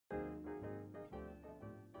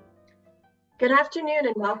Good afternoon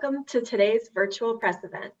and welcome to today's virtual press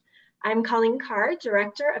event. I'm Colleen Carr,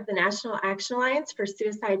 Director of the National Action Alliance for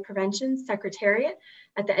Suicide Prevention Secretariat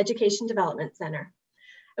at the Education Development Center.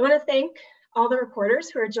 I want to thank all the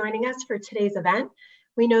reporters who are joining us for today's event.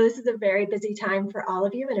 We know this is a very busy time for all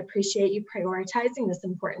of you and appreciate you prioritizing this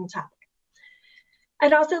important topic.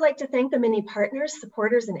 I'd also like to thank the many partners,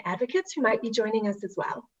 supporters, and advocates who might be joining us as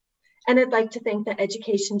well. And I'd like to thank the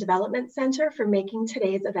Education Development Center for making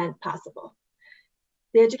today's event possible.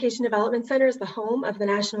 The Education Development Center is the home of the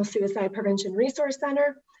National Suicide Prevention Resource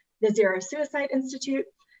Center, the Zero Suicide Institute,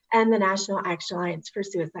 and the National Action Alliance for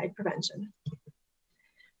Suicide Prevention.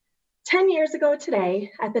 10 years ago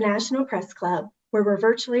today, at the National Press Club, where we're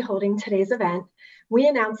virtually holding today's event, we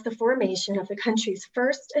announced the formation of the country's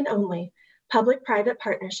first and only public-private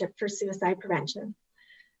partnership for suicide prevention,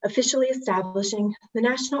 officially establishing the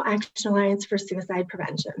National Action Alliance for Suicide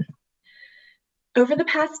Prevention. Over the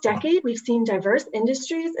past decade, we've seen diverse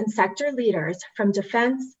industries and sector leaders from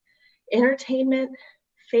defense, entertainment,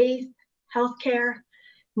 faith, healthcare,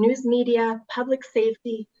 news media, public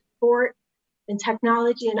safety, sport, and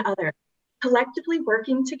technology, and others, collectively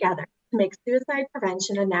working together to make suicide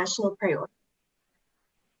prevention a national priority.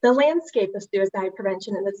 The landscape of suicide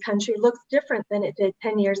prevention in this country looks different than it did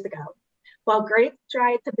 10 years ago. While great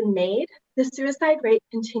strides have been made, the suicide rate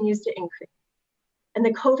continues to increase. And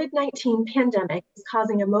the COVID-19 pandemic is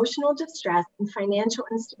causing emotional distress and financial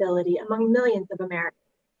instability among millions of Americans,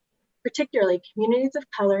 particularly communities of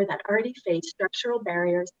color that already face structural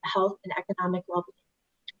barriers to health and economic well-being.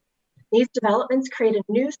 These developments create a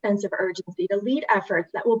new sense of urgency to lead efforts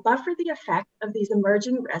that will buffer the effect of these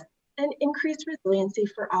emerging risks and increase resiliency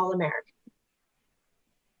for all Americans.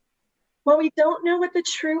 While we don't know what the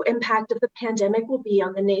true impact of the pandemic will be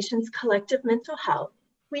on the nation's collective mental health,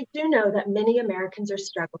 we do know that many Americans are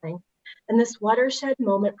struggling, and this watershed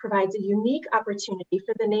moment provides a unique opportunity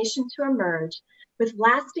for the nation to emerge with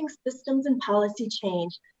lasting systems and policy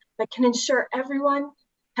change that can ensure everyone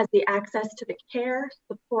has the access to the care,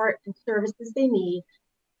 support, and services they need,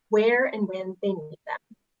 where and when they need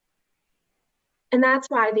them. And that's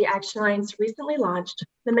why the Action Alliance recently launched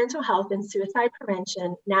the Mental Health and Suicide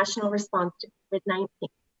Prevention National Response to COVID-19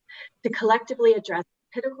 to collectively address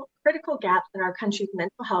critical gaps in our country's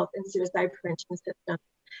mental health and suicide prevention system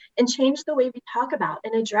and change the way we talk about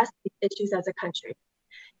and address these issues as a country.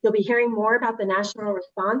 You'll be hearing more about the national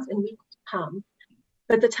response in weeks to come,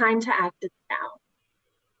 but the time to act is now.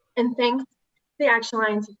 And thanks to the Action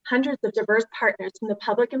Alliance's hundreds of diverse partners from the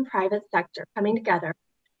public and private sector coming together,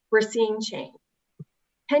 we're seeing change.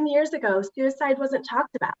 10 years ago, suicide wasn't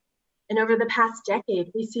talked about. And over the past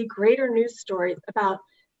decade, we see greater news stories about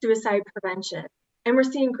suicide prevention. And we're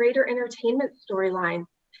seeing greater entertainment storylines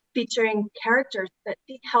featuring characters that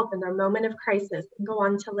seek help in their moment of crisis and go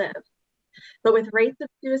on to live. But with rates of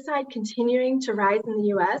suicide continuing to rise in the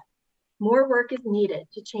US, more work is needed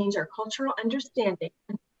to change our cultural understanding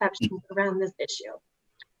and perceptions around this issue.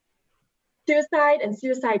 Suicide and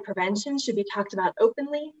suicide prevention should be talked about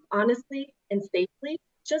openly, honestly, and safely,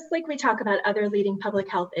 just like we talk about other leading public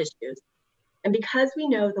health issues. And because we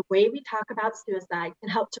know the way we talk about suicide can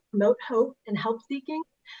help to promote hope and help seeking,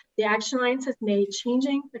 the Action Alliance has made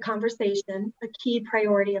changing the conversation a key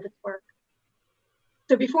priority of its work.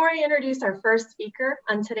 So before I introduce our first speaker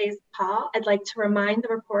on today's call, I'd like to remind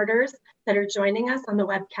the reporters that are joining us on the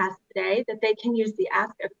webcast today that they can use the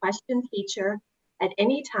Ask a Question feature at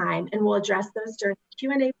any time, and we'll address those during the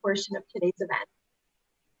Q&A portion of today's event.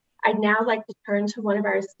 I'd now like to turn to one of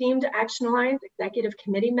our esteemed Action Alliance Executive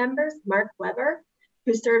Committee members, Mark Weber,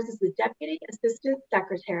 who serves as the Deputy Assistant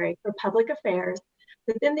Secretary for Public Affairs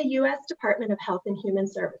within the U.S. Department of Health and Human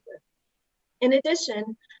Services. In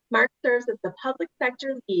addition, Mark serves as the public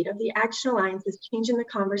sector lead of the Action Alliance's Changing the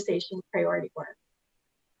Conversation priority work.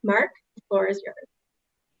 Mark, the floor is yours.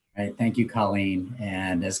 All right, thank you, Colleen.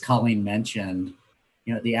 And as Colleen mentioned,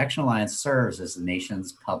 the Action Alliance serves as the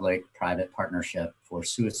nation's public-private partnership for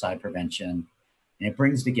suicide prevention, and it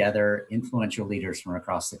brings together influential leaders from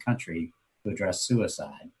across the country to address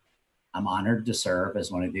suicide. I'm honored to serve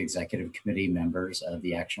as one of the executive committee members of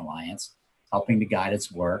the Action Alliance, helping to guide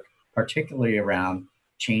its work, particularly around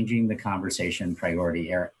changing the conversation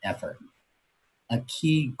priority effort. A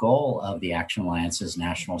key goal of the Action Alliance's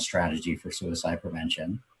national strategy for suicide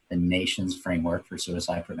prevention, the nation's framework for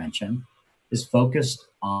suicide prevention, is focused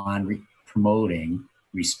on promoting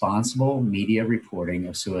responsible media reporting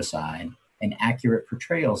of suicide and accurate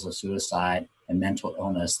portrayals of suicide and mental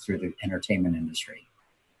illness through the entertainment industry.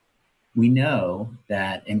 We know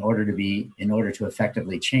that in order to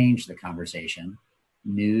effectively change the conversation,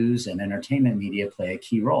 news and entertainment media play a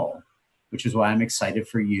key role. which is why I'm excited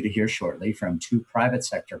for you to hear shortly from two private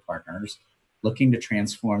sector partners looking to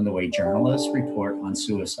transform the way journalists report on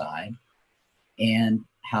suicide and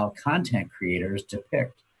how content creators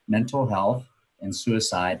depict mental health and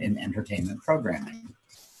suicide in entertainment programming.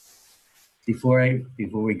 Before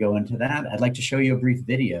we go into that, I'd like to show you a brief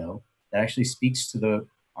video that actually speaks to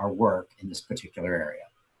our work in this particular area.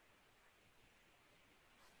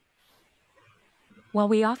 While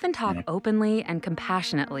we often talk openly and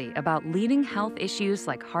compassionately about leading health issues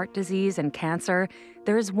like heart disease and cancer,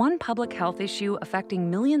 there is one public health issue affecting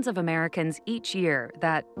millions of Americans each year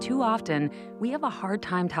that, too often, we have a hard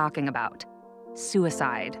time talking about: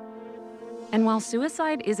 suicide. And while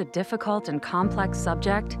suicide is a difficult and complex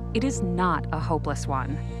subject, it is not a hopeless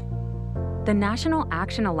one. The National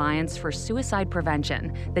Action Alliance for Suicide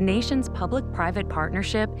Prevention, the nation's public-private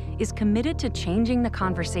partnership, is committed to changing the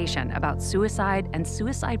conversation about suicide and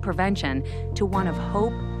suicide prevention to one of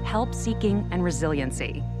hope, help-seeking, and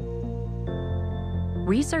resiliency.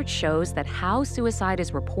 Research shows that how suicide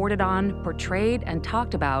is reported on, portrayed, and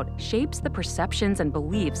talked about shapes the perceptions and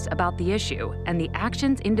beliefs about the issue and the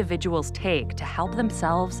actions individuals take to help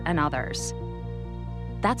themselves and others.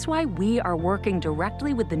 That's why we are working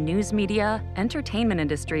directly with the news media, entertainment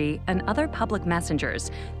industry, and other public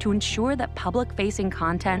messengers to ensure that public-facing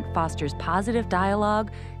content fosters positive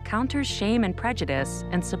dialogue, counters shame and prejudice,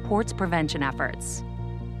 and supports prevention efforts.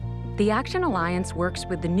 The Action Alliance works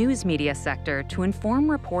with the news media sector to inform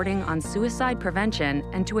reporting on suicide prevention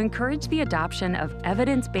and to encourage the adoption of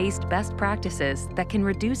evidence-based best practices that can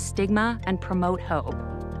reduce stigma and promote hope.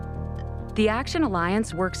 The Action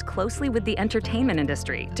Alliance works closely with the entertainment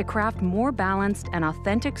industry to craft more balanced and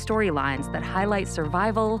authentic storylines that highlight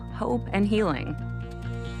survival, hope, and healing.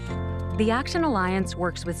 The Action Alliance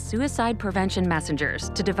works with suicide prevention messengers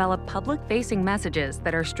to develop public-facing messages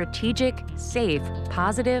that are strategic, safe,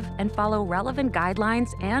 positive, and follow relevant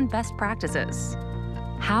guidelines and best practices.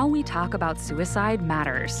 How we talk about suicide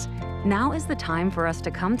matters. Now is the time for us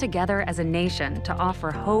to come together as a nation to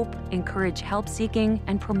offer hope, encourage help-seeking,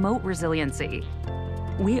 and promote resiliency.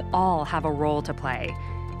 We all have a role to play.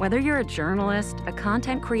 Whether you're a journalist, a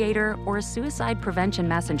content creator, or a suicide prevention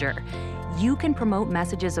messenger, you can promote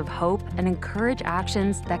messages of hope and encourage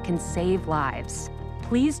actions that can save lives.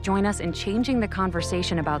 Please join us in changing the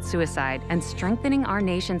conversation about suicide and strengthening our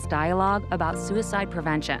nation's dialogue about suicide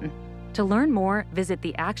prevention. To learn more, visit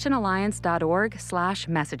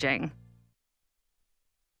theactionalliance.org/messaging.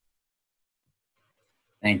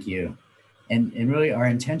 Thank you. And really our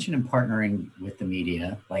intention in partnering with the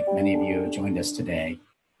media, like many of you who joined us today,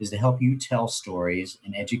 is to help you tell stories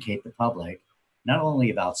and educate the public, not only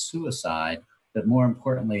about suicide, but more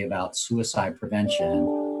importantly about suicide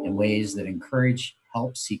prevention in ways that encourage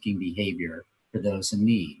help-seeking behavior for those in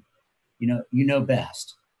need. You know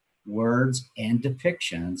best. Words and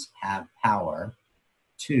depictions have power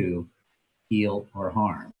to heal or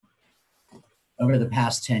harm. Over the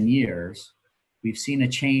past 10 years, we've seen a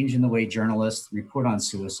change in the way journalists report on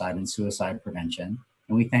suicide and suicide prevention,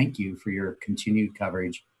 and we thank you for your continued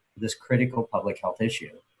coverage of this critical public health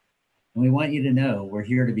issue. And we want you to know we're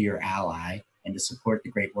here to be your ally and to support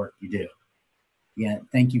the great work you do. Again,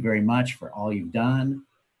 thank you very much for all you've done,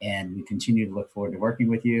 and we continue to look forward to working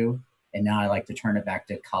with you. And now I'd like to turn it back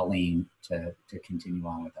to Colleen to continue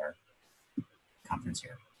on with our conference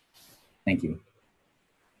here. Thank you.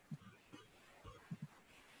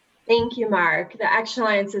 Thank you, Mark. The Action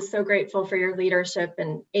Alliance is so grateful for your leadership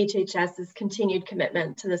and HHS's continued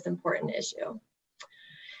commitment to this important issue.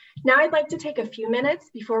 Now I'd like to take a few minutes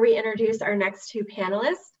before we introduce our next two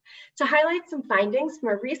panelists to highlight some findings from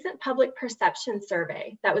a recent public perception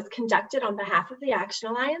survey that was conducted on behalf of the Action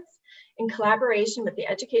Alliance in collaboration with the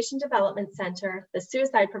Education Development Center, the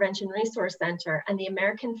Suicide Prevention Resource Center, and the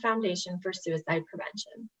American Foundation for Suicide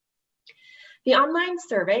Prevention. The online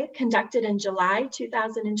survey, conducted in July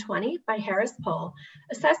 2020 by Harris Poll,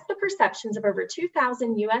 assessed the perceptions of over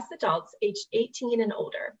 2,000 US adults aged 18 and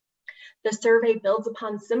older. The survey builds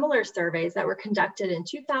upon similar surveys that were conducted in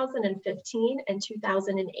 2015 and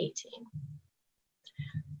 2018.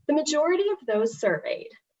 The majority of those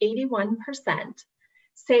surveyed, 81%,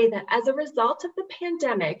 say that as a result of the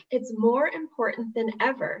pandemic, it's more important than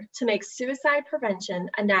ever to make suicide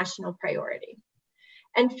prevention a national priority.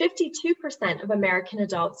 And 52% of American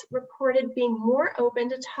adults reported being more open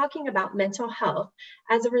to talking about mental health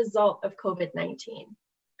as a result of COVID-19.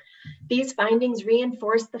 These findings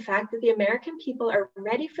reinforce the fact that the American people are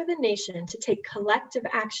ready for the nation to take collective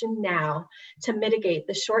action now to mitigate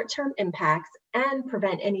the short-term impacts and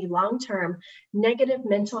prevent any long-term negative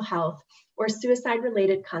mental health or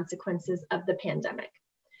suicide-related consequences of the pandemic.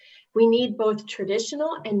 We need both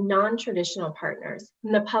traditional and non-traditional partners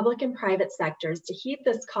from the public and private sectors to heed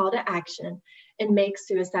this call to action and make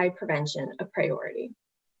suicide prevention a priority.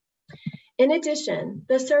 In addition,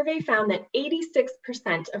 the survey found that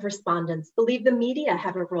 86% of respondents believe the media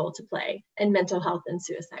have a role to play in mental health and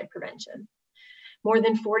suicide prevention. More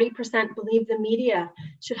than 40% believe the media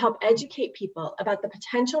should help educate people about the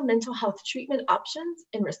potential mental health treatment options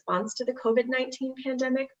in response to the COVID-19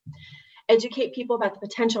 pandemic, educate people about the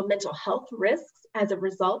potential mental health risks as a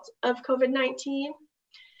result of COVID-19,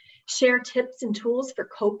 share tips and tools for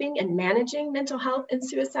coping and managing mental health and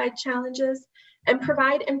suicide challenges, and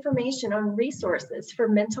provide information on resources for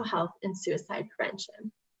mental health and suicide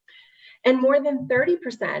prevention. And more than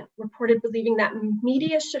 30% reported believing that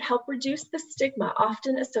media should help reduce the stigma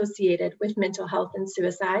often associated with mental health and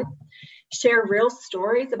suicide, share real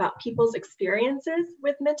stories about people's experiences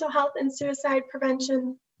with mental health and suicide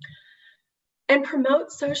prevention, and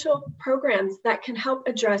promote social programs that can help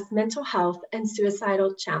address mental health and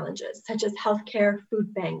suicidal challenges, such as healthcare,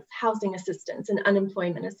 food banks, housing assistance, and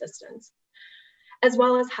unemployment assistance, as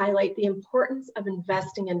well as highlight the importance of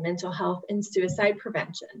investing in mental health and suicide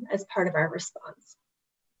prevention as part of our response.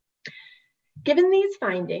 Given these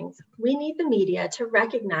findings, we need the media to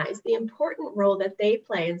recognize the important role that they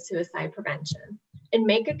play in suicide prevention and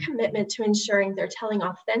make a commitment to ensuring they're telling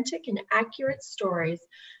authentic and accurate stories,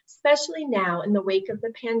 especially now in the wake of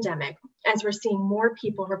the pandemic, as we're seeing more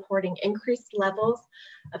people reporting increased levels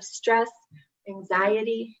of stress,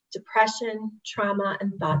 anxiety, depression, trauma,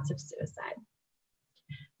 and thoughts of suicide.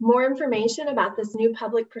 More information about this new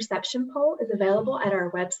public perception poll is available at our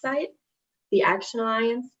website,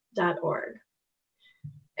 theactionalliance.org.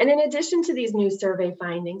 And in addition to these new survey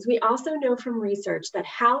findings, we also know from research that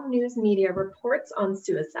how news media reports on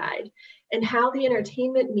suicide and how the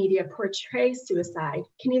entertainment media portrays suicide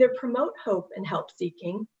can either promote hope and help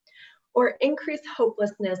seeking or increase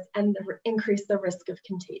hopelessness and increase the risk of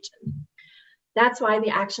contagion. That's why the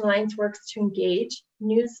Action Alliance works to engage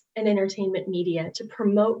news and entertainment media to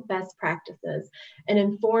promote best practices and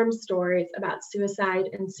inform stories about suicide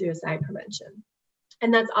and suicide prevention.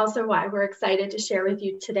 And that's also why we're excited to share with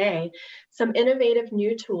you today some innovative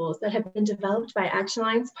new tools that have been developed by Action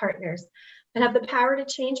Alliance partners that have the power to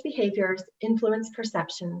change behaviors, influence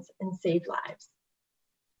perceptions, and save lives.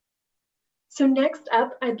 So next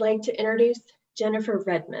up, I'd like to introduce Jennifer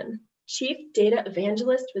Redman, Chief Data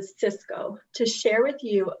Evangelist with Cisco, to share with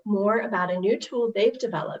you more about a new tool they've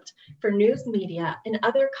developed for news media and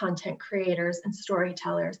other content creators and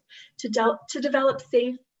storytellers to develop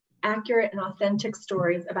safe, accurate, and authentic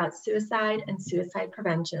stories about suicide and suicide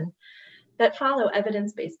prevention that follow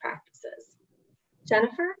evidence-based practices.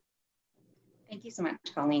 Jennifer? Thank you so much,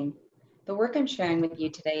 Colleen. The work I'm sharing with you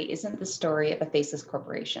today isn't the story of a faceless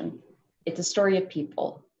corporation. It's a story of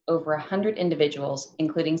people, over 100 individuals,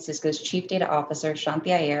 including Cisco's Chief Data Officer,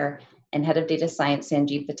 Shanti Iyer, and Head of Data Science,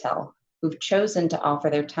 Sanjeev Patel, who've chosen to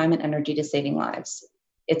offer their time and energy to saving lives.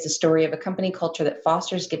 It's a story of a company culture that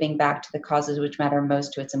fosters giving back to the causes which matter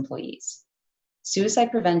most to its employees.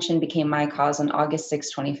 Suicide prevention became my cause on August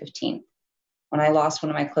 6, 2015, when I lost one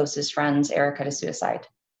of my closest friends, Erica, to suicide.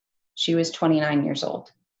 She was 29 years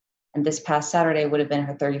old, and this past Saturday would have been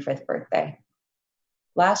her 35th birthday.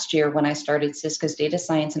 Last year, when I started Cisco's Data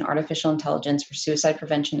Science and Artificial Intelligence for Suicide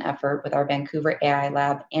Prevention effort with our Vancouver AI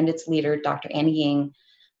lab and its leader, Dr. Annie Ying,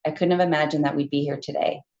 I couldn't have imagined that we'd be here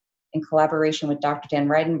today. In collaboration with Dr. Dan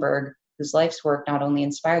Reidenberg, whose life's work not only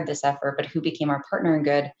inspired this effort, but who became our partner in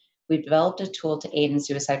good, we've developed a tool to aid in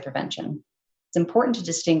suicide prevention. It's important to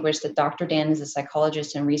distinguish that Dr. Dan is a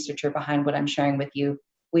psychologist and researcher behind what I'm sharing with you.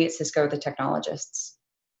 We at Cisco are the technologists.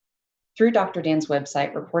 Through Dr. Dan's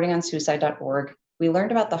website, reportingonsuicide.org, we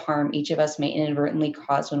learned about the harm each of us may inadvertently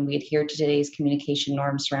cause when we adhere to today's communication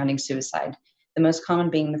norms surrounding suicide, the most common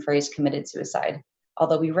being the phrase committed suicide.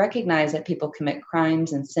 Although we recognize that people commit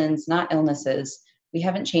crimes and sins, not illnesses, we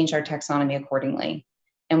haven't changed our taxonomy accordingly.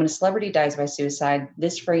 And when a celebrity dies by suicide,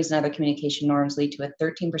 this phrase and other communication norms lead to a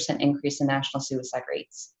 13% increase in national suicide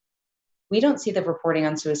rates. We don't see the reporting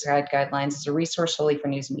on suicide guidelines as a resource solely for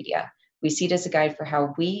news media. We see it as a guide for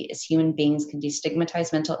how we as human beings can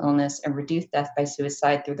destigmatize mental illness and reduce death by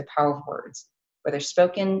suicide through the power of words, whether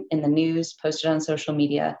spoken, in the news, posted on social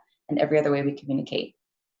media, and every other way we communicate.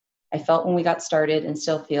 I felt when we got started and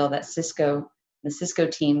still feel that the Cisco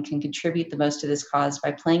team can contribute the most to this cause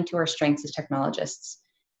by playing to our strengths as technologists.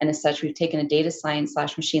 And as such, we've taken a data science /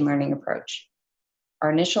 machine learning approach.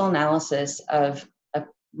 Our initial analysis of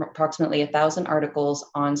approximately 1,000 articles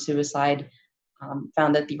on suicide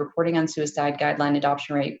found that the reporting on suicide guideline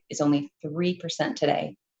adoption rate is only 3%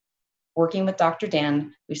 today. Working with Dr.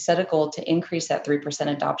 Dan, we've set a goal to increase that 3%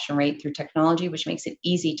 adoption rate through technology, which makes it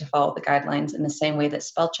easy to follow the guidelines in the same way that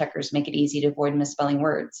spell checkers make it easy to avoid misspelling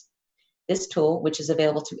words. This tool, which is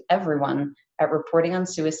available to everyone at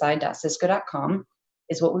reportingonsuicide.cisco.com,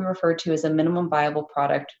 is what we refer to as a minimum viable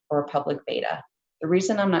product or a public beta. The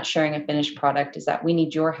reason I'm not sharing a finished product is that we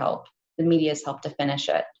need your help, the media's help, to finish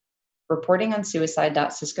it.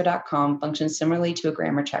 Reportingonsuicide.cisco.com functions similarly to a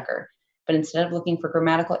grammar checker, but instead of looking for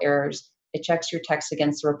grammatical errors, it checks your text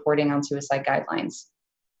against the reporting on suicide guidelines.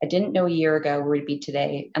 I didn't know a year ago where we'd be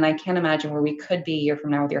today, and I can't imagine where we could be a year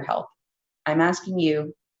from now with your help. I'm asking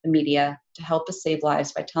you, the media, to help us save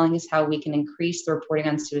lives by telling us how we can increase the reporting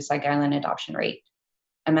on suicide guideline adoption rate.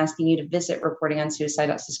 I'm asking you to visit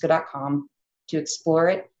reportingonsuicide.cisco.com to explore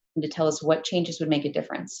it and to tell us what changes would make a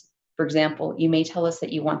difference. For example, you may tell us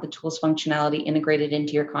that you want the tool's functionality integrated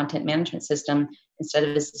into your content management system instead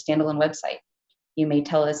of as a standalone website. You may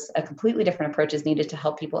tell us a completely different approach is needed to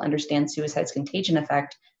help people understand suicide's contagion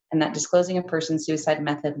effect, and that disclosing a person's suicide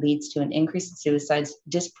method leads to an increase in suicides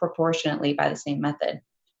disproportionately by the same method.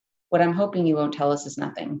 What I'm hoping you won't tell us is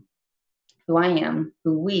nothing. Who I am,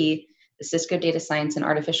 who we, the Cisco Data Science and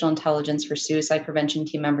Artificial Intelligence for Suicide Prevention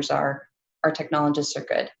team members are, our technologists are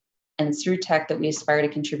good. And it's through tech that we aspire to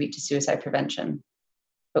contribute to suicide prevention.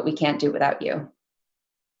 But we can't do it without you.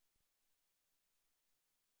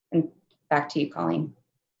 And back to you, Colleen.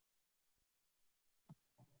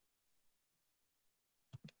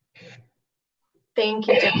 Thank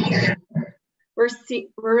you, Jen. We're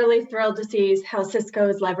really thrilled to see how Cisco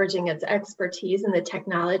is leveraging its expertise in the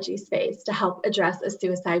technology space to help address a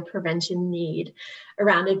suicide prevention need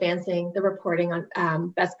around advancing the reporting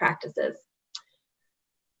on best practices.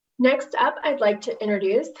 Next up, I'd like to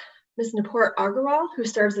introduce Ms. Nupur Agarwal, who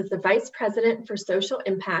serves as the Vice President for Social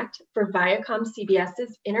Impact for Viacom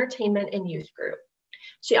CBS's Entertainment and Youth Group.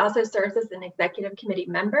 She also serves as an Executive Committee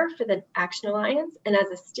member for the Action Alliance and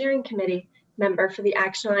as a Steering Committee member for the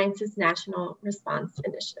Action Alliance's National Response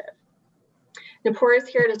Initiative. Nupur is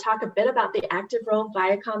here to talk a bit about the active role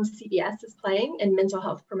Viacom CBS is playing in mental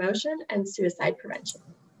health promotion and suicide prevention.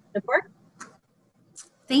 Nupur?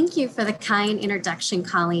 Thank you for the kind introduction,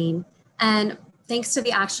 Colleen. And thanks to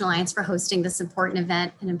the Action Alliance for hosting this important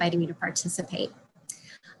event and inviting me to participate.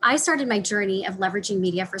 I started my journey of leveraging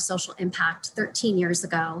media for social impact 13 years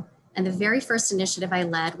ago. And the very first initiative I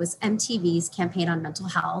led was MTV's Campaign on Mental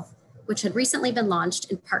Health, which had recently been launched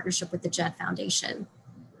in partnership with the JED Foundation.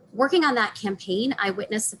 Working on that campaign, I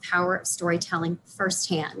witnessed the power of storytelling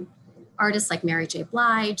firsthand. Artists like Mary J.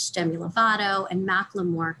 Blige, Demi Lovato, and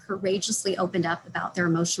Macklemore courageously opened up about their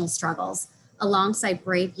emotional struggles alongside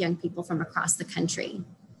brave young people from across the country.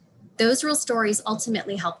 Those real stories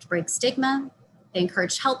ultimately helped break stigma, they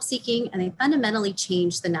encouraged help seeking, and they fundamentally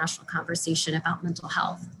changed the national conversation about mental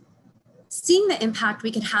health. Seeing the impact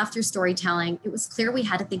we could have through storytelling, it was clear we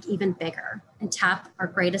had to think even bigger and tap our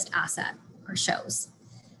greatest asset, our shows.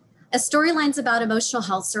 As storylines about emotional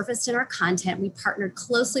health surfaced in our content, we partnered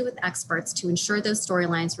closely with experts to ensure those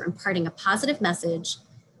storylines were imparting a positive message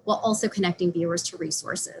while also connecting viewers to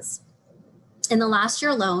resources. In the last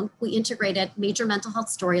year alone, we integrated major mental health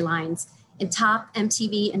storylines in top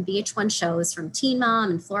MTV and VH1 shows from Teen Mom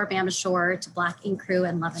and Floribama Shore to Black Ink Crew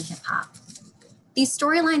and Love and Hip Hop. These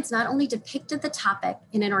storylines not only depicted the topic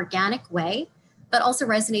in an organic way, but also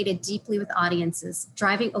resonated deeply with audiences,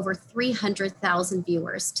 driving over 300,000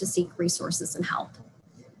 viewers to seek resources and help.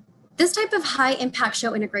 This type of high impact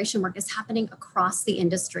show integration work is happening across the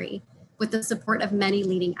industry with the support of many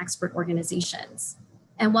leading expert organizations.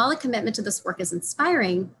 And while the commitment to this work is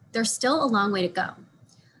inspiring, there's still a long way to go.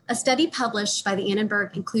 A study published by the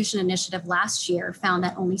Annenberg Inclusion Initiative last year found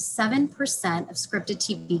that only 7% of scripted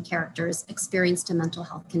TV characters experienced a mental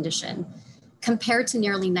health condition, compared to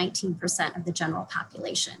nearly 19% of the general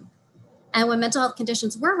population. And when mental health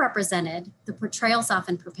conditions were represented, the portrayals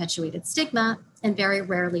often perpetuated stigma and very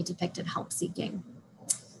rarely depicted help seeking.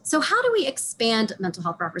 So how do we expand mental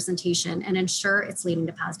health representation and ensure it's leading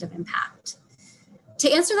to positive impact?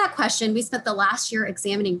 To answer that question, we spent the last year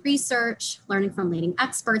examining research, learning from leading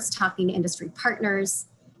experts, talking to industry partners,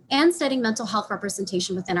 and studying mental health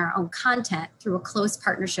representation within our own content through a close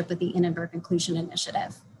partnership with the Annenberg Inclusion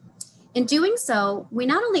Initiative. In doing so, we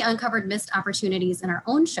not only uncovered missed opportunities in our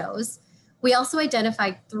own shows, we also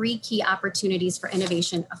identified 3 key opportunities for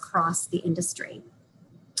innovation across the industry.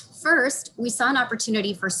 First, we saw an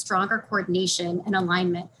opportunity for stronger coordination and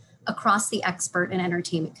alignment across the expert and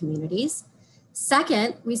entertainment communities.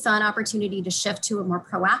 Second, we saw an opportunity to shift to a more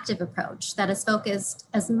proactive approach that is focused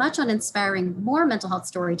as much on inspiring more mental health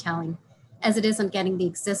storytelling as it is on getting the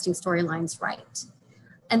existing storylines right.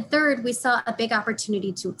 And third, we saw a big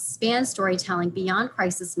opportunity to expand storytelling beyond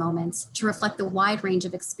crisis moments to reflect the wide range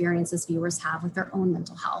of experiences viewers have with their own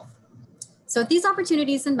mental health. So with these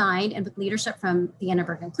opportunities in mind, and with leadership from the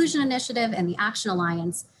Annenberg Inclusion Initiative and the Action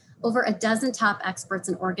Alliance, over a dozen top experts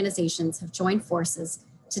and organizations have joined forces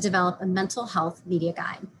to develop a mental health media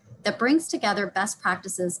guide that brings together best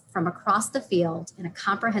practices from across the field in a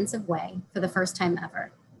comprehensive way for the first time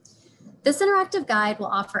ever. This interactive guide will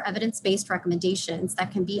offer evidence-based recommendations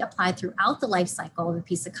that can be applied throughout the life cycle of a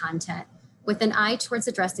piece of content with an eye towards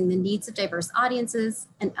addressing the needs of diverse audiences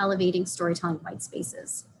and elevating storytelling white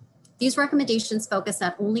spaces. These recommendations focus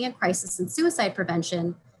not only on crisis and suicide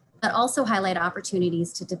prevention, but also highlight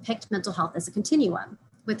opportunities to depict mental health as a continuum,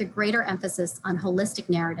 with a greater emphasis on holistic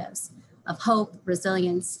narratives of hope,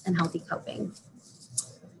 resilience, and healthy coping.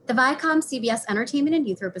 The Viacom CBS Entertainment and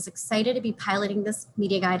Youth Group is excited to be piloting this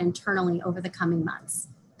media guide internally over the coming months,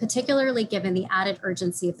 particularly given the added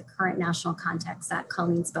urgency of the current national context that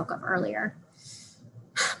Colleen spoke of earlier.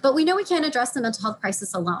 But we know we can't address the mental health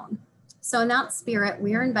crisis alone. So in that spirit,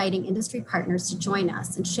 we are inviting industry partners to join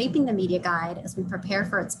us in shaping the media guide as we prepare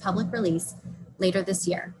for its public release later this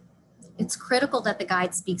year. It's critical that the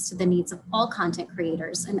guide speaks to the needs of all content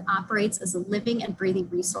creators and operates as a living and breathing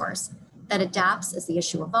resource that adapts as the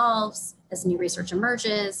issue evolves, as new research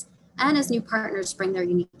emerges, and as new partners bring their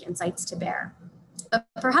unique insights to bear. But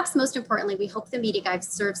perhaps most importantly, we hope the media guide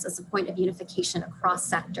serves as a point of unification across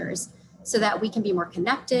sectors so that we can be more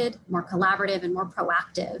connected, more collaborative, and more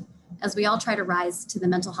proactive as we all try to rise to the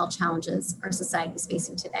mental health challenges our society is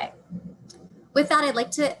facing today. With that, I'd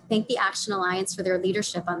like to thank the Action Alliance for their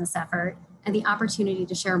leadership on this effort and the opportunity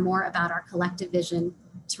to share more about our collective vision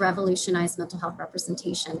to revolutionize mental health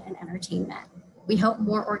representation and entertainment. We hope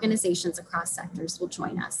more organizations across sectors will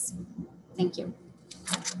join us. Thank you.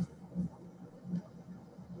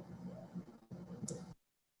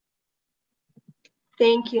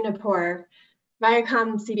 Thank you, Nupur.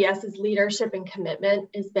 Viacom CBS's leadership and commitment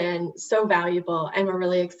has been so valuable, and we're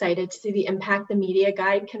really excited to see the impact the media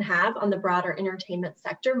guide can have on the broader entertainment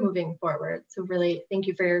sector moving forward. So really, thank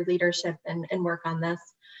you for your leadership and work on this.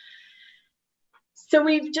 So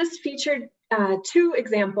we've just featured two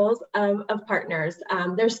examples of partners.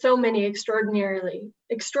 There's so many extraordinary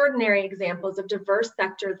examples of diverse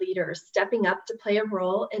sector leaders stepping up to play a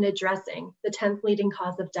role in addressing the 10th leading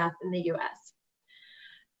cause of death in the US.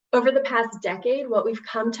 Over the past decade, what we've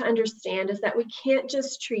come to understand is that we can't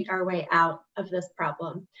just treat our way out of this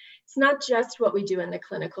problem. It's not just what we do in the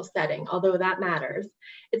clinical setting, although that matters.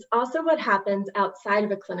 It's also what happens outside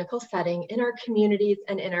of a clinical setting in our communities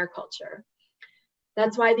and in our culture.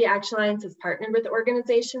 That's why the Action Alliance has partnered with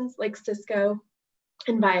organizations like Cisco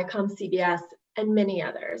and Viacom CBS and many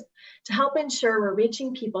others to help ensure we're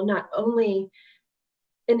reaching people not only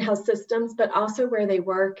in health systems, but also where they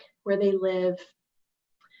work, where they live.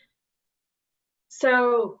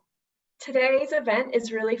 So today's event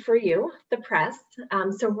is really for you, the press.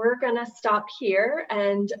 So we're gonna stop here,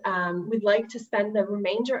 and we'd like to spend the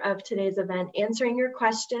remainder of today's event answering your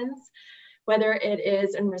questions, whether it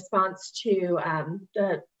is in response to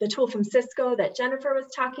the tool from Cisco that Jennifer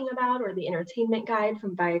was talking about, or the entertainment guide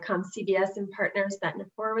from Viacom CBS and partners that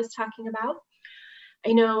Nupur was talking about.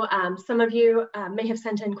 I know some of you may have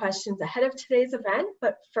sent in questions ahead of today's event,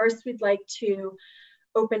 but first we'd like to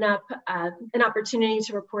open up an opportunity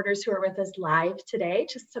to reporters who are with us live today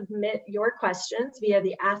to submit your questions via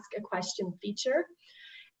the Ask a Question feature.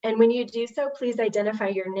 And when you do so, please identify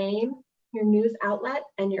your name, your news outlet,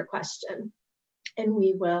 and your question. And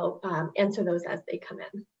we will answer those as they come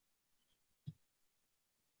in.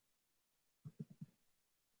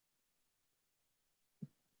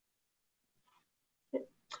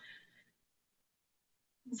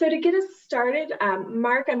 So to get us started,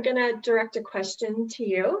 Mark, I'm going to direct a question to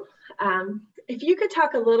you. If you could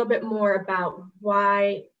talk a little bit more about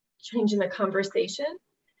why changing the conversation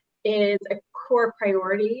is a core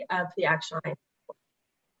priority of the Action Alliance.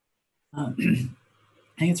 I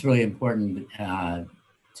think it's really important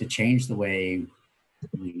to change the way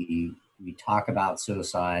we talk about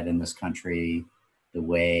suicide in this country, the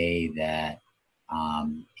way that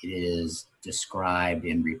it is described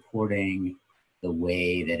in reporting, the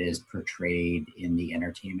way that is portrayed in the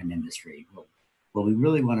entertainment industry. What we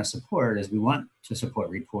really want to support is we want to support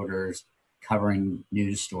reporters covering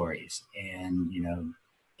news stories, and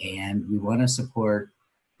and we want to support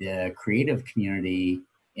the creative community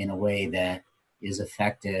in a way that is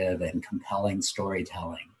effective and compelling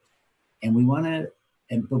storytelling. And we want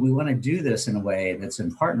to do this in a way that's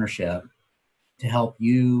in partnership to help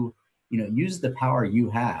you, use the power you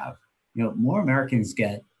have. More Americans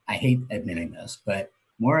get, I hate admitting this, but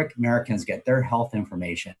more Americans get their health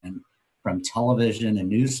information from television and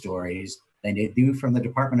news stories than they do from the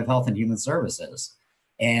Department of Health and Human Services.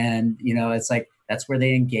 And, it's like, that's where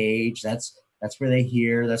they engage. That's where they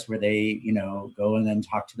hear, that's where they, go and then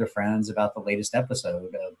talk to their friends about the latest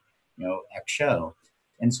episode of, X show.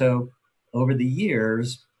 And so over the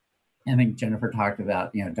years, I think Jennifer talked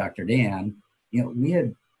about, Dr. Dan, we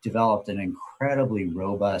had developed an incredibly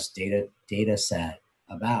robust data set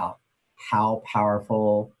about how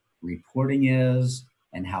powerful reporting is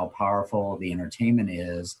and how powerful the entertainment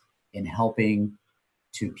is in helping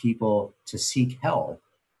to people to seek help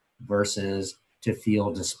versus to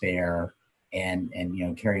feel despair and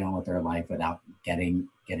carry on with their life without getting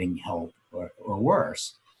help or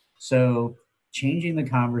worse. So changing the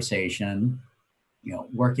conversation,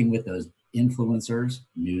 working with those influencers,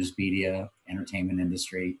 news media, entertainment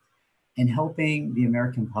industry, and helping the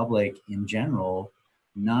American public in general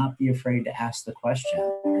not be afraid to ask the question,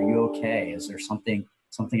 are you okay? Is there something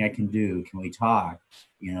I can do? Can we talk?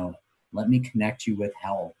 Let me connect you with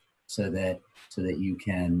help so that you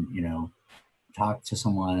can, talk to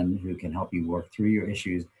someone who can help you work through your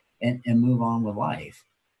issues and move on with life.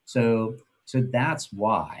 So that's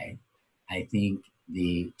why I think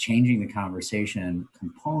the changing the conversation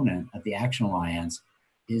component of the Action Alliance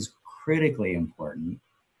is critically important.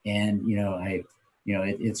 And,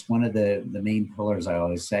 it's one of the main pillars I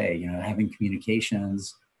always say, having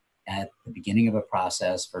communications at the beginning of a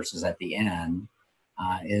process versus at the end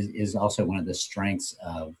is also one of the strengths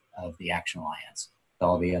of the Action Alliance, with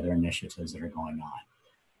all the other initiatives that are going on.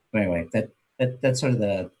 But anyway, that's sort of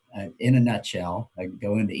the, in a nutshell. I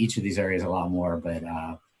go into each of these areas a lot more, but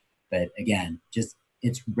again, just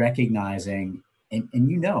it's recognizing, and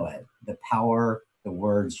it, the power the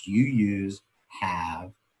words you use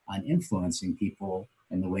have on influencing people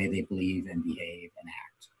in the way they believe and behave and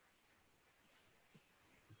act.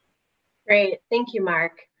 Great, thank you,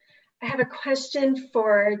 Mark. I have a question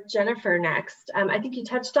for Jennifer next. I think you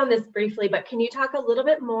touched on this briefly, but can you talk a little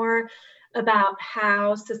bit more about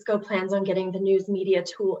how Cisco plans on getting the news media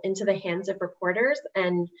tool into the hands of reporters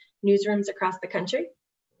and newsrooms across the country?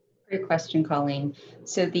 Great question, Colleen.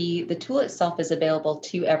 So the tool itself is available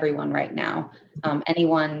to everyone right now.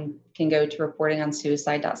 Anyone can go to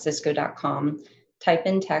reportingonsuicide.cisco.com, type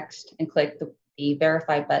in text, and click the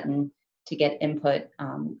verify button to get input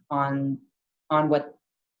on what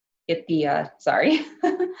get the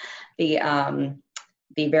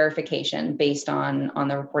the verification based on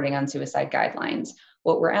the reporting on suicide guidelines.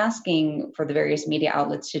 What we're asking for the various media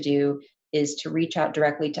outlets to do is to reach out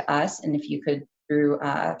directly to us, and if you could through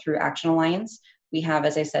Action Alliance. We have,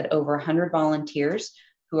 as I said, over 100 volunteers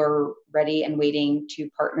who are ready and waiting to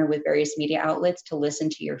partner with various media outlets to listen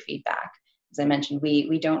to your feedback. As I mentioned,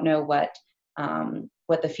 we don't know what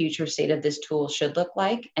the future state of this tool should look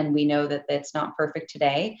like, and we know that it's not perfect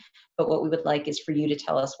today, but what we would like is for you to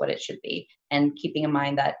tell us what it should be, and keeping in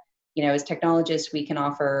mind that, as technologists, we can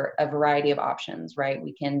offer a variety of options, right?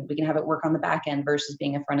 We can have it work on the back end versus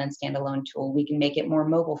being a front end standalone tool. We can make it more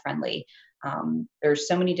mobile friendly. There's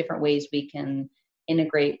so many different ways we can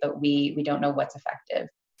integrate, but we don't know what's effective.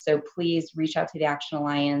 So please reach out to the Action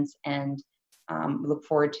Alliance, and look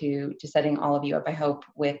forward to setting all of you up, I hope,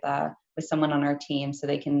 with someone on our team so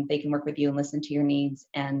they can work with you and listen to your needs,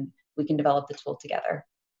 and we can develop the tool together.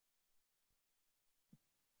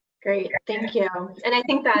 Great, thank you. And I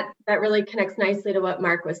think that really connects nicely to what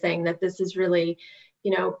Mark was saying, that this is really,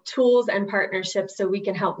 tools and partnerships so we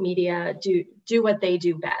can help media do what they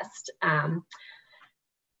do best.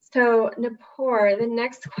 So Nupur, the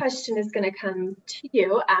next question is going to come to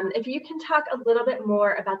you. If you can talk a little bit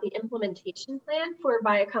more about the implementation plan for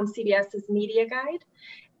Viacom CBS's media guide,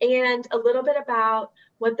 and a little bit about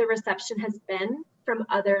what the reception has been from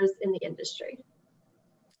others in the industry.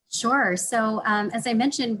 Sure. So as I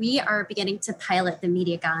mentioned, we are beginning to pilot the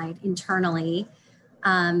media guide internally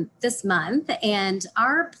this month, and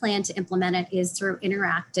our plan to implement it is through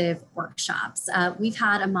interactive workshops. We've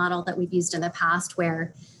had a model that we've used in the past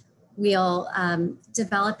where we'll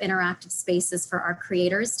develop interactive spaces for our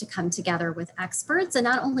creators to come together with experts and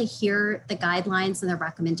not only hear the guidelines and the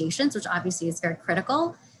recommendations, which obviously is very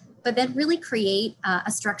critical, but then really create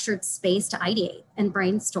a structured space to ideate and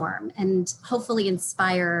brainstorm and hopefully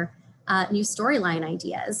inspire new storyline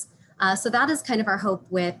ideas. So that is kind of our hope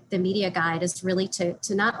with the media guide, is really to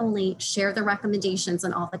not only share the recommendations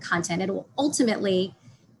and all the content, it will ultimately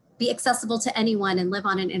be accessible to anyone and live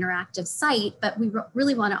on an interactive site, but we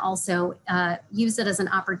really want to also use it as an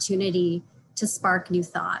opportunity to spark new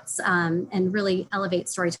thoughts and really elevate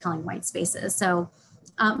storytelling white spaces. So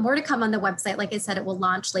more to come on the website. Like I said, it will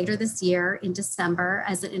launch later this year in December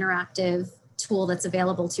as an interactive tool that's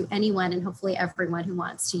available to anyone and hopefully everyone who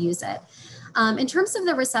wants to use it. In terms of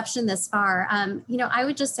the reception this far, I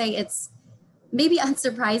would just say it's maybe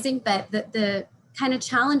unsurprising, but the kind of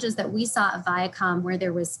challenges that we saw at Viacom, where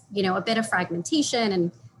there was, a bit of fragmentation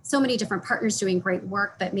and so many different partners doing great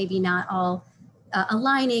work, but maybe not all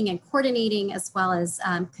aligning and coordinating as well as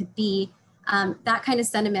could be. That kind of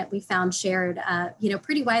sentiment we found shared,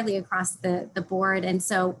 pretty widely across the board. And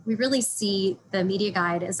so we really see the media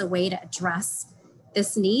guide as a way to address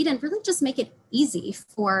this need and really just make it easy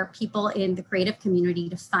for people in the creative community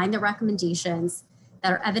to find the recommendations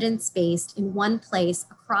that are evidence-based in one place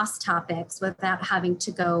across topics without having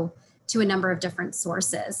to go to a number of different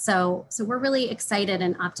sources. So we're really excited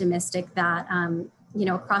and optimistic that,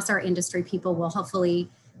 across our industry, people will hopefully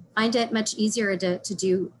find it much easier to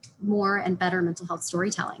do more and better mental health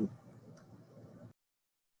storytelling.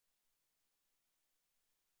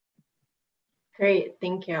 Great,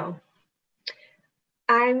 thank you.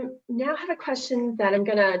 I now have a question that I'm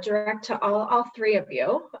going to direct to all three of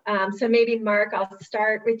you. So maybe Mark, I'll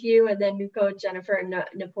start with you, and then go Jennifer and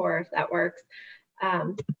Nupur, if that works.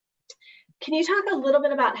 Can you talk a little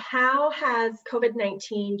bit about how has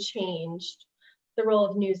COVID-19 changed the role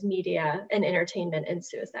of news media and entertainment in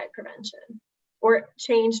suicide prevention, or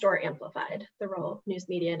changed or amplified the role of news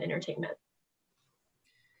media and entertainment?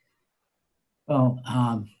 Well,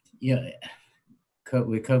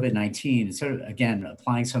 with COVID-19, sort of, again,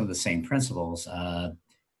 applying some of the same principles,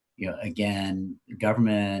 again,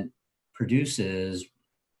 government produces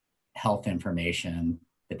health information,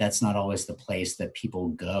 but that's not always the place that people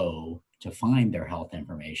go to find their health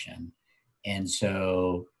information. And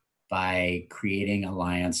so by creating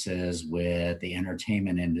alliances with the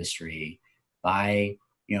entertainment industry, by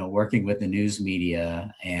working with the news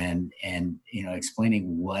media and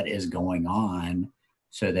explaining what is going on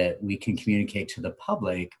so that we can communicate to the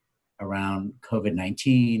public around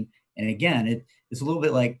COVID-19. And again, it's a little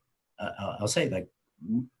bit like, I'll say, like,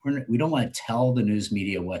 we don't want to tell the news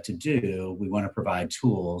media what to do. We want to provide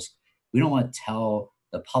tools. We don't want to tell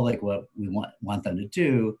the public what we want them to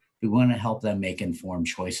do. We want to help them make informed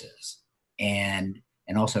choices, and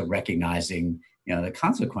also recognizing the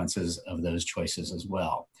consequences of those choices as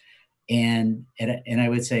well. And I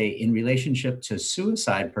would say, in relationship to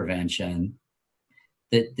suicide prevention,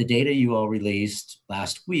 the data you all released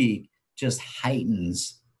last week just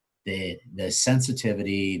heightens the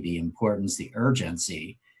sensitivity, the importance, the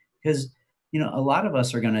urgency, because a lot of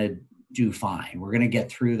us are going to do fine. We're going to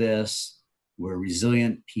get through this. We're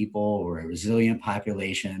resilient people. We're a resilient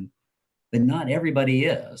population, but not everybody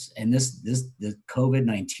is. And the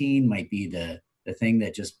COVID-19 might be the thing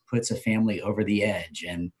that just puts a family over the edge,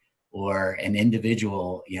 or an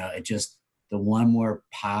individual, it just the one more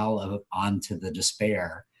pile onto the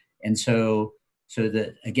despair. And so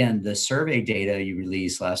again, the survey data you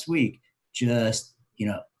released last week just,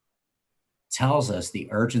 tells us the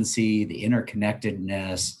urgency, the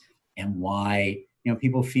interconnectedness, and why,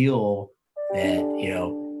 people feel that,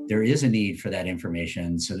 there is a need for that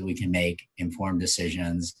information so that we can make informed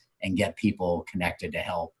decisions and get people connected to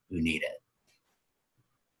help who need it.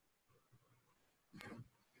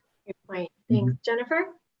 Good point. Thanks. Jennifer?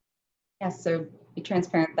 Yes, so be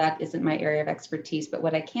transparent, that isn't my area of expertise, but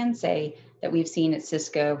what I can say that we've seen at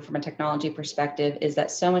Cisco from a technology perspective is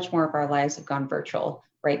that so much more of our lives have gone virtual,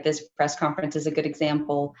 right? This press conference is a good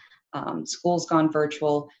example. School's gone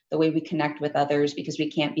virtual, the way we connect with others because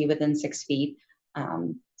we can't be within 6 feet.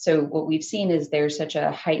 So what we've seen is there's such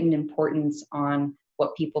a heightened importance on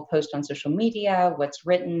what people post on social media, what's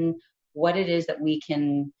written, what it is that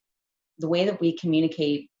the way that we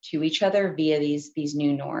communicate to each other via these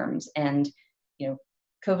new norms. And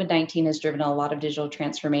COVID-19 has driven a lot of digital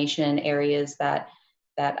transformation in areas that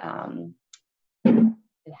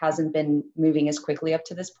it hasn't been moving as quickly up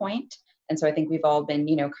to this point. And so I think we've all been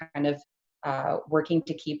kind of working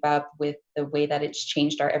to keep up with the way that it's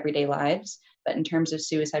changed our everyday lives. But in terms of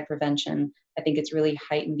suicide prevention, I think it's really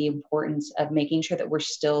heightened the importance of making sure that we're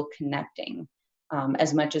still connecting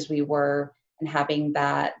as much as we were, and having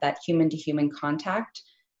that human-to-human contact,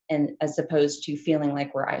 and as opposed to feeling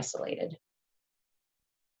like we're isolated.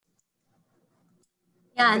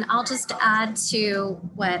 Yeah, and I'll just add to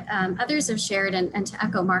what others have shared, and to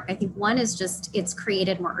echo Mark, I think one is just it's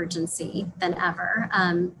created more urgency than ever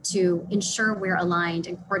to ensure we're aligned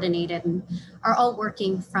and coordinated and are all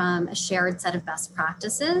working from a shared set of best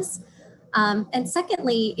practices. And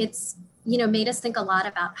secondly, it's made us think a lot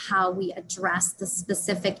about how we address the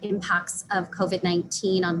specific impacts of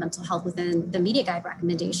COVID-19 on mental health within the media guide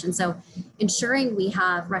recommendation. So ensuring we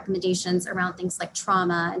have recommendations around things like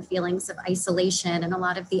trauma and feelings of isolation and a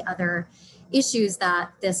lot of the other issues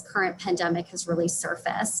that this current pandemic has really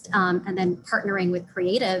surfaced, and then partnering with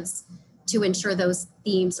creatives to ensure those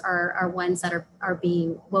themes are ones that are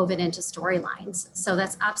being woven into storylines. So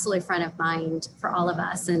that's absolutely front of mind for all of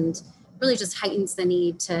us, and really just heightens the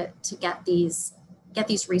need to get these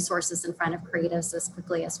resources in front of creatives as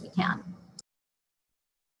quickly as we can.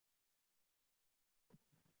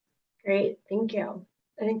 Great, thank you.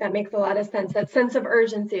 I think that makes a lot of sense. That sense of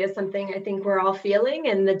urgency is something I think we're all feeling,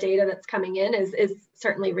 and the data that's coming in is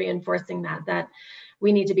certainly reinforcing that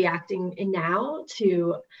we need to be acting now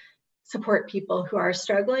to support people who are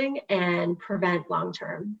struggling and prevent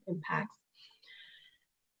long-term impacts.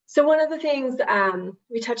 So one of the things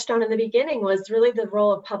we touched on in the beginning was really the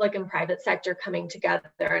role of public and private sector coming together.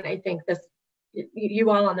 And I think you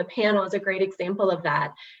all on the panel is a great example of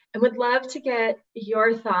that. And would love to get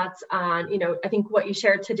your thoughts on, I think what you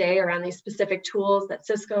shared today around these specific tools that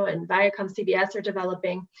Cisco and Viacom CBS are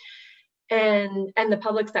developing, and the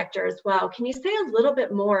public sector as well. Can you say a little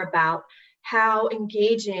bit more about how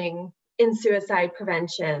engaging in suicide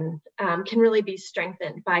prevention can really be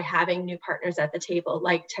strengthened by having new partners at the table,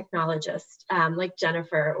 like technologists, like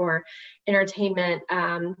Jennifer, or entertainment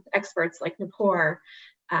experts like Nupur?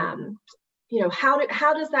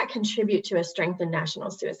 How does that contribute to a strengthened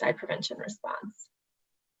national suicide prevention response?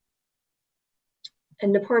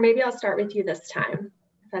 And Nupur, maybe I'll start with you this time,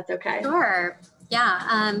 if that's okay. Sure.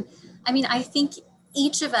 Yeah. I think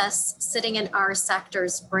each of us sitting in our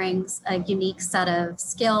sectors brings a unique set of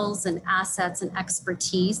skills and assets and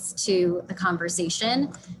expertise to the conversation.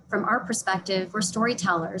 From our perspective, we're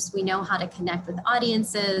storytellers. We know how to connect with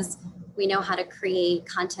audiences. We know how to create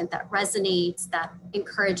content that resonates, that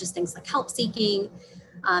encourages things like help seeking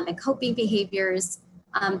and coping behaviors.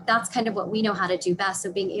 That's kind of what we know how to do best.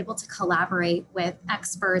 So being able to collaborate with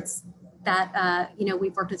experts that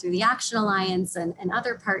we've worked with through the Action Alliance and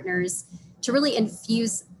other partners to really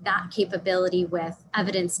infuse that capability with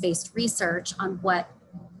evidence-based research on what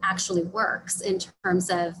actually works in terms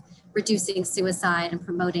of reducing suicide and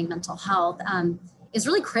promoting mental health is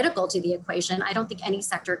really critical to the equation. I don't think any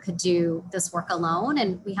sector could do this work alone,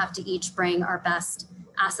 and we have to each bring our best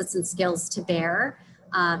assets and skills to bear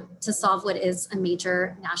to solve what is a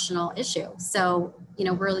major national issue. So,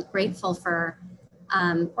 we're really grateful for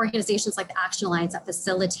organizations like the Action Alliance that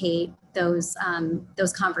facilitate those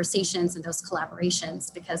conversations and those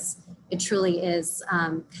collaborations, because it truly is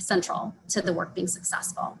central to the work being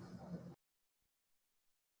successful.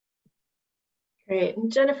 Great. And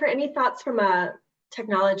Jennifer, any thoughts from a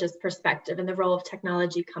technologist perspective and the role of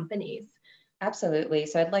technology companies? Absolutely.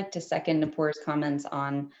 So I'd like to second Nupur's comments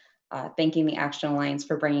on thanking the Action Alliance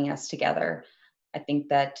for bringing us together. I think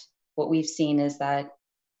that what we've seen is that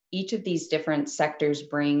each of these different sectors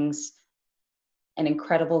brings an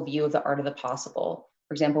incredible view of the art of the possible.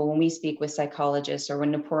 For example, when we speak with psychologists, or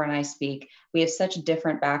when Nupur and I speak, we have such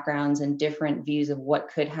different backgrounds and different views of what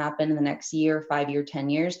could happen in the next year, 5 year, 10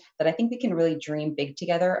 years, that I think we can really dream big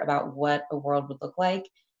together about what a world would look like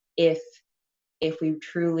if we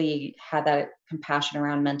truly had that compassion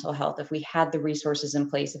around mental health, if we had the resources in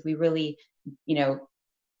place, if we really,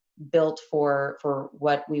 built for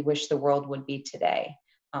what we wish the world would be today.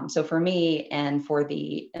 So for me and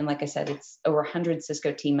like I said, it's over 100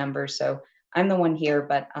 Cisco team members. So I'm the one here,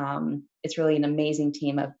 but it's really an amazing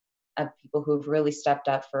team of people who've really stepped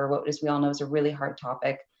up for what, as we all know, is a really hard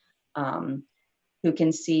topic, who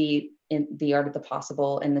can see in the art of the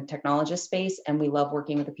possible in the technologist space. And we love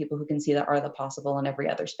working with the people who can see the art of the possible in every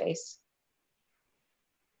other space.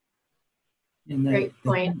 Great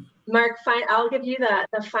point. Mark, I'll give you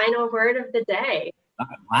the final word of the day.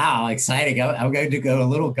 Wow, exciting! I'm going to go a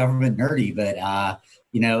little government nerdy, but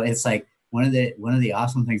it's like one of the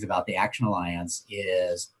awesome things about the Action Alliance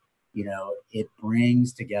is, it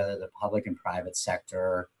brings together the public and private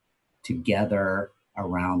sector together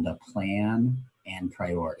around a plan and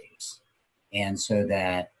priorities, and so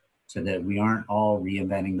that we aren't all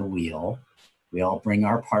reinventing the wheel. We all bring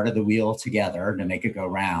our part of the wheel together to make it go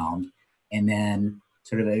round, and then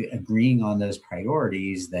sort of agreeing on those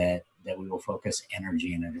priorities that we will focus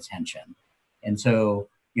energy and attention. And so,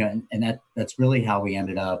 and that's really how we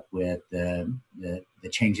ended up with the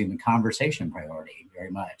changing the conversation priority very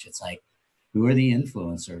much. It's like, who are the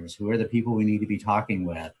influencers? Who are the people we need to be talking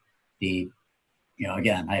with?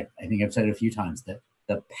 Again, I think I've said it a few times, that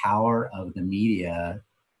the power of the media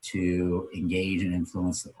to engage and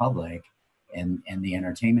influence the public and the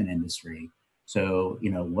entertainment industry. So,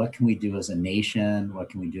 what can we do as a nation? What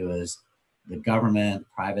can we do as the government,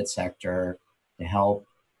 private sector, to help,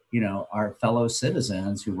 our fellow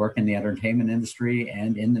citizens who work in the entertainment industry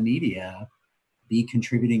and in the media be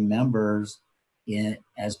contributing members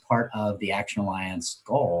as part of the Action Alliance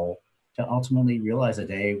goal to ultimately realize a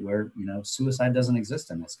day where, suicide doesn't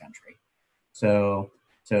exist in this country. So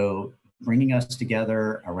bringing us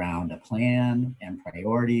together around a plan and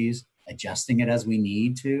priorities, adjusting it as we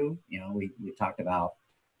need to. We talked about,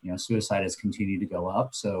 suicide has continued to go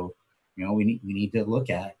up. So, we need to look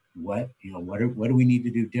at what do we need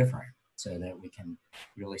to do different so that we can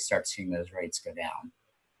really start seeing those rates go down.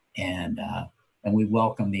 And we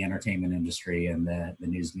welcome the entertainment industry and the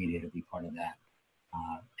news media to be part of that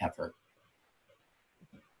effort.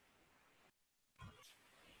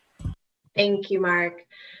 Thank you, Mark.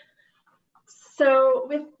 So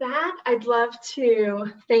with that, I'd love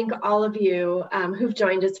to thank all of you who've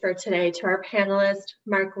joined us for today, to our panelists,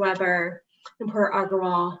 Mark Weber, Nupur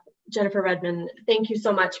Agarwal, Jennifer Redmond. Thank you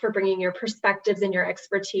so much for bringing your perspectives and your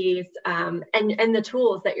expertise and the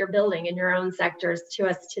tools that you're building in your own sectors to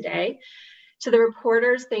us today. To the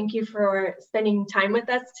reporters, thank you for spending time with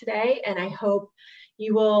us today, and I hope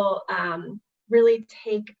you will really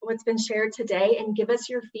take what's been shared today and give us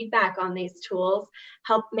your feedback on these tools,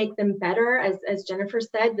 help make them better. As Jennifer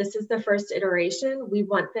said, this is the first iteration. We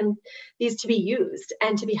want these to be used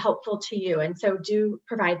and to be helpful to you. And so do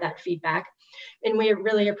provide that feedback. And we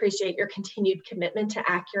really appreciate your continued commitment to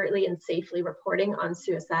accurately and safely reporting on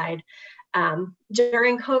suicide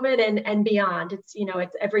during COVID and beyond. It's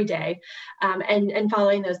every day, and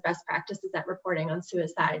following those best practices at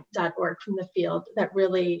reportingonsuicide.org from the field that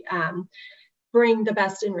really bring the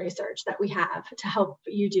best in research that we have to help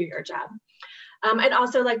you do your job. I'd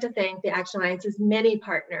also like to thank the Action Alliance's many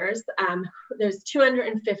partners. There's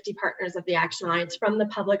 250 partners of the Action Alliance from the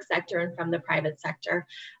public sector and from the private sector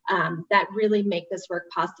that really make this work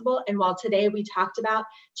possible. And while today we talked about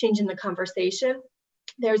changing the conversation,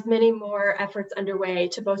 there's many more efforts underway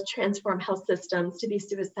to both transform health systems to be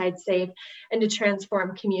suicide safe and to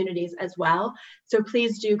transform communities as well. So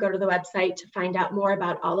please do go to the website to find out more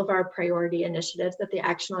about all of our priority initiatives that the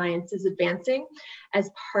Action Alliance is advancing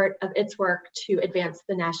as part of its work to advance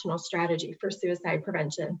the national strategy for suicide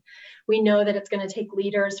prevention. We know that it's going to take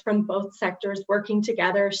leaders from both sectors working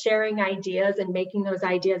together, sharing ideas and making those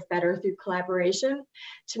ideas better through collaboration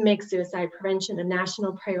to make suicide prevention a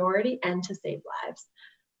national priority and to save lives.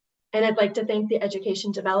 And I'd like to thank the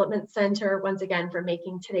Education Development Center once again for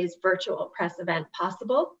making today's virtual press event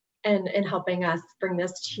possible and helping us bring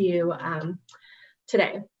this to you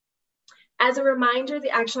today. As a reminder,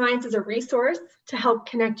 the Action Alliance is a resource to help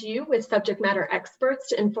connect you with subject matter experts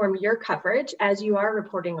to inform your coverage as you are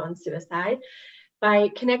reporting on suicide by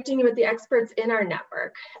connecting you with the experts in our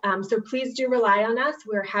network. So please do rely on us.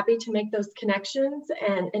 We're happy to make those connections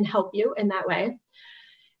and help you in that way.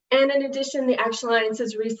 And in addition, the Action Alliance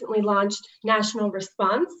has recently launched National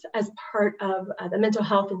Response as part of the mental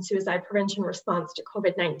health and suicide prevention response to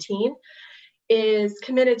COVID-19, is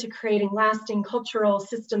committed to creating lasting cultural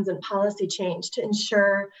systems and policy change to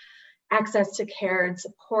ensure access to care and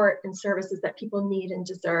support and services that people need and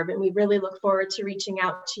deserve. And we really look forward to reaching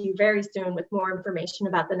out to you very soon with more information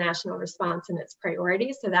about the national response and its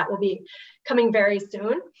priorities. So that will be coming very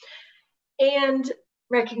soon. And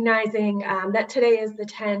recognizing that today is the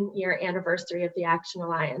 10-year anniversary of the Action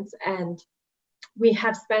Alliance. And we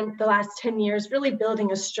have spent the last 10 years really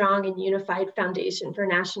building a strong and unified foundation for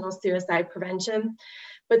national suicide prevention.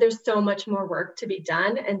 But there's so much more work to be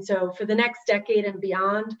done. And so for the next decade and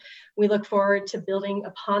beyond, we look forward to building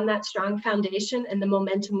upon that strong foundation and the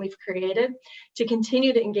momentum we've created to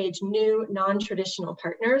continue to engage new non-traditional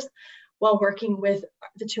partners while working with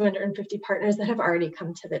the 250 partners that have already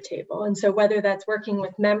come to the table. And so whether that's working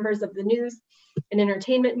with members of the news and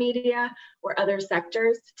entertainment media or other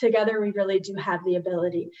sectors, together we really do have the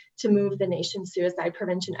ability to move the nation's suicide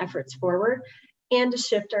prevention efforts forward and to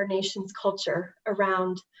shift our nation's culture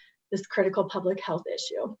around this critical public health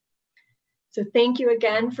issue. So thank you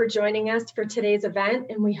again for joining us for today's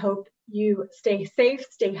event, and we hope you stay safe,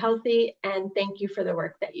 stay healthy, and thank you for the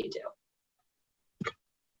work that you do.